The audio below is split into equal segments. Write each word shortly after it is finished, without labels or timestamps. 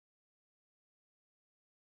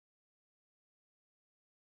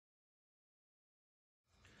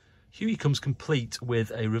Huey comes complete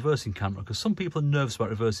with a reversing camera, because some people are nervous about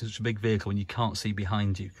reversing such a big vehicle when you can't see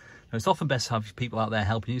behind you. Now, it's often best to have people out there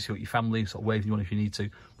helping you, so your family sort of waving you on if you need to,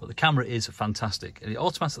 but the camera is fantastic, and it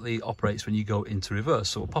automatically operates when you go into reverse.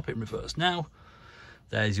 So we'll pop it in reverse now.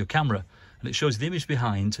 There's your camera, and it shows you the image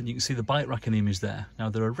behind, and you can see the bike rack in the image there. Now,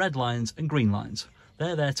 there are red lines and green lines.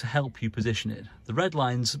 They're there to help you position it. The red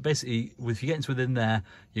lines, basically, if you get into within there,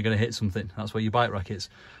 you're going to hit something. That's where your bike rack is.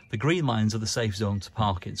 The green lines are the safe zone to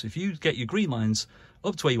park in. So if you get your green lines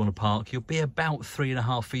up to where you want to park, you'll be about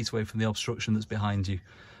 3.5 feet away from the obstruction that's behind you.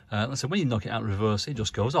 Let's say when you knock it out in reverse, it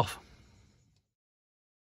just goes off.